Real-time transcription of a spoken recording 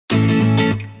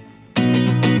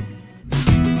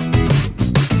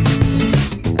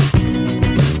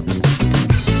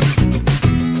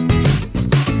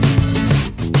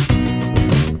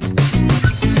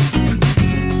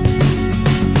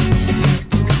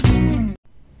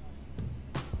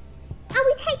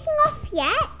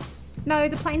No,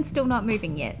 the plane's still not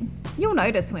moving yet. You'll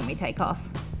notice when we take off.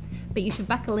 But you should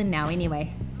buckle in now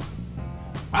anyway.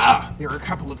 Ah, there are a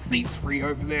couple of seats free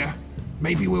over there.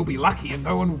 Maybe we'll be lucky and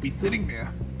no one will be sitting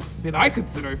there. Then I could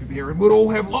sit over there and we'll all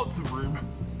have lots of room.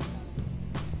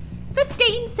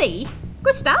 15C.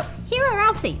 Gustav, here are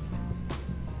our seats.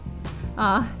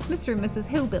 Ah, Mr. and Mrs.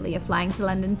 Hillbilly are flying to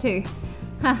London too.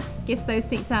 Huh, guess those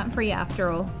seats aren't free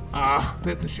after all. Ah,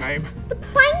 that's a shame. The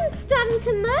plane's starting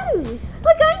to move.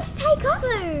 We're going to take off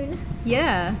soon.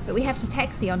 Yeah, but we have to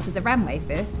taxi onto the runway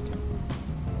first.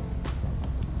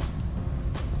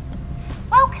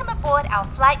 Welcome aboard our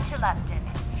flight to London.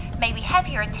 May we have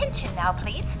your attention now,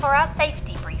 please, for our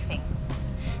safety briefing.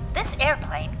 This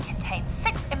airplane contains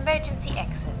 6 emergency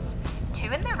exits,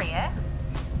 2 in the rear,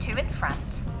 2 in front,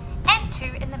 and 2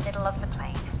 in the middle of the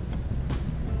plane.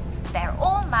 They're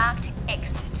all marked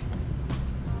exit.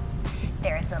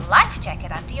 There is a life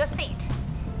jacket under your seat.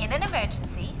 In an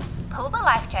emergency, pull the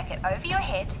life jacket over your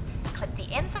head, clip the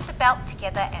ends of the belt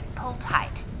together and pull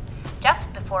tight.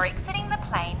 Just before exiting the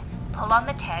plane, pull on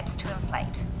the tabs to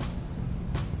inflate.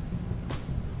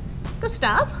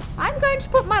 Gustav, I'm going to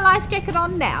put my life jacket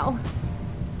on now.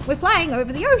 We're flying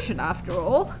over the ocean after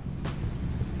all.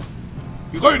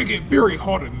 You're going to get very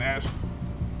hot in that.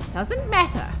 Doesn't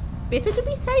matter. Better to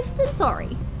be safe than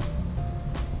sorry.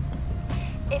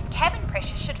 If cabin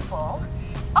pressure should fall,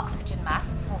 oxygen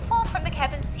masks will fall from the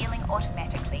cabin ceiling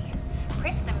automatically.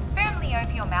 Press them firmly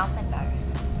over your mouth and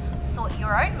nose. Sort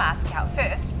your own mask out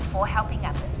first before helping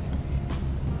others.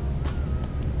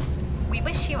 We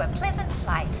wish you a pleasant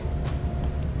flight.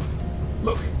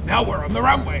 Look, now we're on the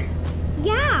runway.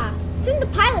 Yeah, soon the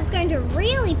pilot's going to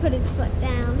really put his foot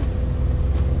down.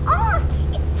 Oh,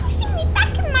 it's pushing me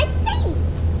back in my seat.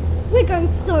 We're going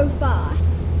so fast.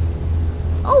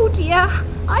 Oh dear,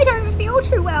 I don't feel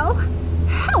too well.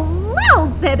 How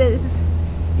loud that is!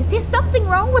 Is there something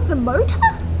wrong with the motor?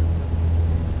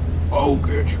 Oh,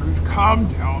 Gertrude,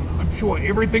 calm down. I'm sure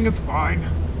everything is fine.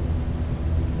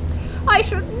 I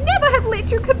should never have let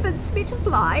you convince me to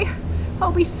fly.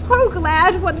 I'll be so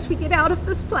glad once we get out of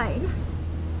this plane.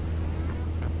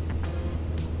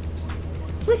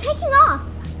 We're taking off.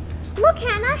 Look,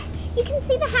 Hannah, you can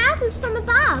see the houses from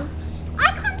above.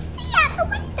 I can't see out the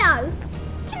window.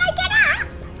 Can I get up?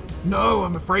 No,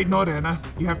 I'm afraid not, Anna.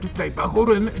 You have to stay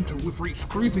buckled in until we've reached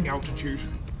cruising altitude.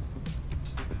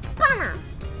 Bunna,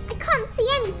 I can't see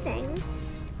anything.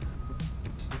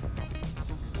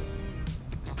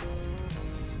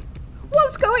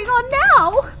 What's going on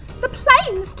now? The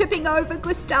plane's tipping over,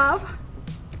 Gustav.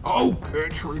 Oh,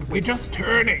 Gertrude, we're just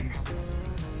turning.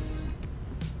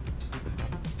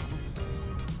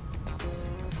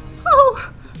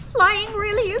 Oh, flying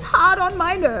really is hard on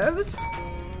my nerves.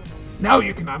 Now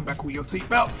you can unbuckle your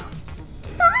seatbelts.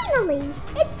 Finally,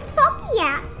 it's foggy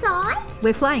outside.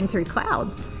 We're flying through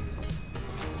clouds.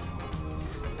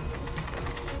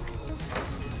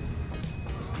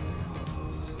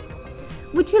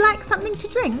 Would you like something to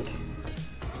drink?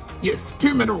 Yes,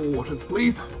 2 mineral waters,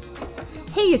 please.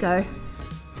 Here you go.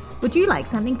 Would you like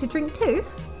something to drink too?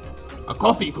 A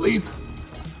coffee, please.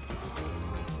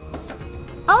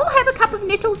 I'll have a cup of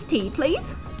nettles tea,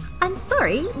 please. I'm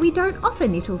sorry, we don't offer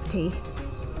nettles tea.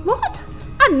 What?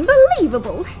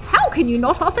 Unbelievable! How can you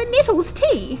not offer nettles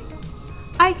tea?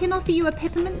 I can offer you a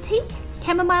peppermint tea,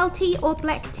 chamomile tea, or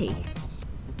black tea.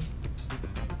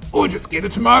 Or just get a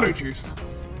tomato juice.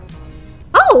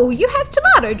 Oh, you have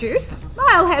tomato juice?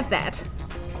 I'll have that.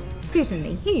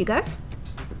 Certainly, here you go.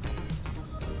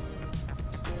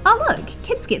 Oh look,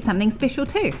 kids get something special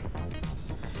too.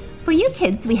 For you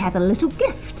kids, we have a little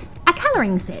gift, a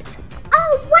colouring set.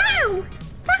 Oh, wow!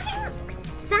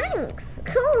 Thanks.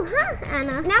 Cool, huh,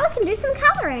 Anna? Now we can do some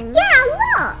colouring. Yeah,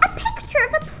 look! A picture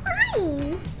of a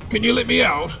plane. Can you let me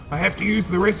out? I have to use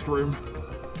the restroom.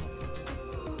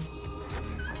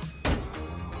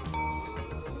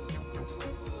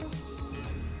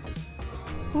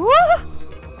 What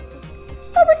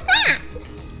was that?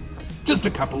 Just a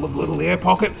couple of little air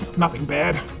pockets, nothing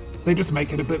bad. They just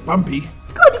make it a bit bumpy.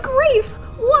 Good grief!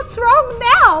 What's wrong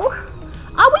now?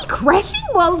 Are we crashing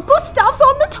while Gustav's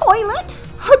on the toilet?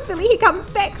 Hopefully he comes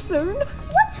back soon.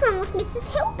 What's wrong with Mrs.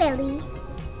 Hillbilly?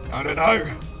 I don't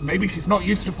know. Maybe she's not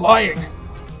used to flying.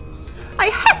 I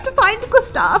have to find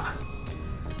Gustav.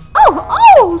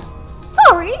 Oh,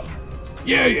 sorry.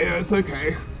 Yeah, it's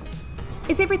okay.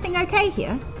 Is everything okay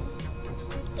here?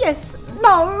 Yes,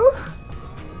 no.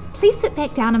 Please sit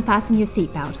back down and fasten your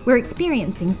seatbelt. We're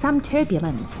experiencing some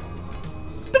turbulence.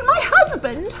 But my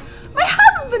husband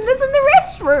is in the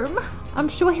restroom. I'm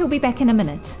sure he'll be back in a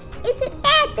minute. Is it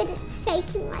bad that it's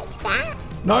shaking like that?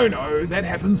 No, that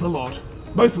happens a lot.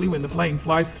 Mostly when the plane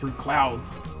flies through clouds.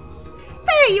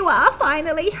 There you are,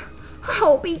 finally.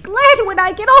 I'll be glad when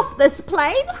I get off this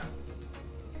plane.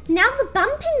 Now the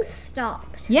bumping's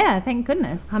stopped. Yeah, thank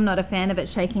goodness. I'm not a fan of it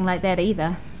shaking like that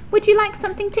either. Would you like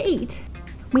something to eat?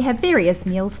 We have various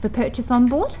meals for purchase on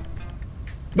board.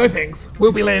 No thanks,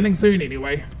 we'll be landing soon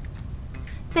anyway.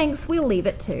 Thanks, we'll leave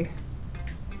it too.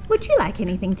 Would you like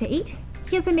anything to eat?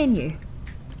 Here's a menu.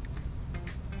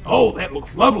 Oh, that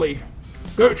looks lovely.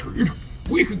 Gertrude,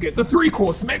 we could get the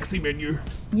 3-course maxi menu.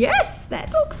 Yes,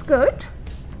 that looks good.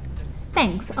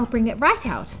 Thanks, I'll bring it right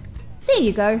out. There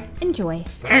you go, enjoy.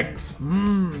 Thanks.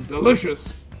 Delicious.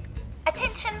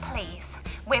 Attention please.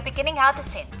 We're beginning our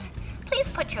descent. Please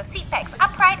put your seat backs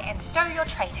upright and stow your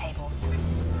tray tables.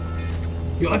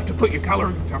 You'll have to put your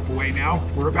colouring stuff away now.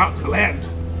 We're about to land.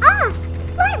 Ah,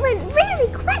 flight went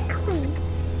really quickly.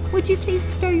 Would you please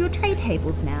stow your tray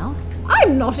tables now?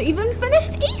 I'm not even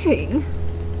finished eating.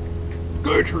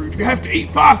 Gertrude, you have to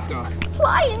eat faster.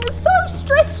 Flying is so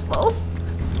stressful.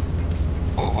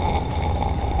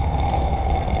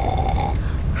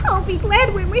 I'll be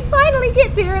glad when we finally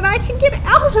get there and I can get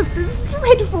out of this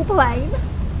dreadful plane.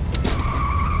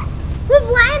 We've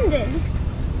landed.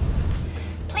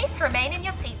 Please remain in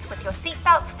your seats with your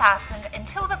seatbelts fastened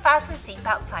until the fasten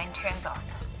seatbelt sign turns off.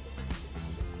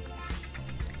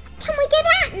 Can we get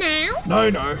out now?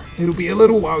 No, it'll be a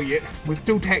little while yet. We're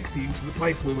still taxiing to the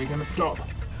place where we're going to stop.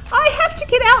 I have to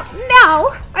get out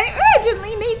now. I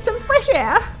urgently need some fresh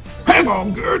air. Hang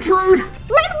on, Gertrude.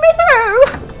 Let me through.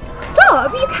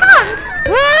 Stop, you can't.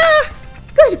 Ah,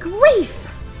 good grief.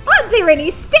 Aren't there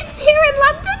any steps here in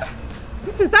London?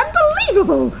 This is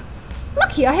unbelievable.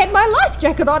 Lucky I had my life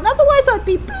jacket on, otherwise I'd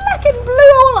be black and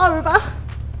blue all over.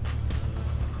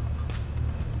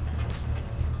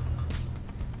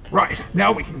 Right,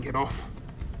 now we can get off.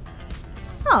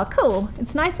 Oh, cool.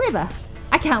 It's nice weather.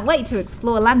 I can't wait to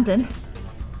explore London.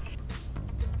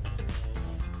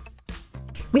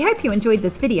 We hope you enjoyed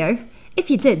this video. If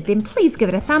you did, then please give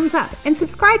it a thumbs up and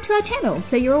subscribe to our channel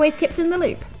so you're always kept in the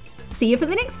loop. See you for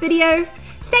the next video.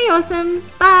 Stay awesome.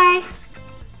 Bye.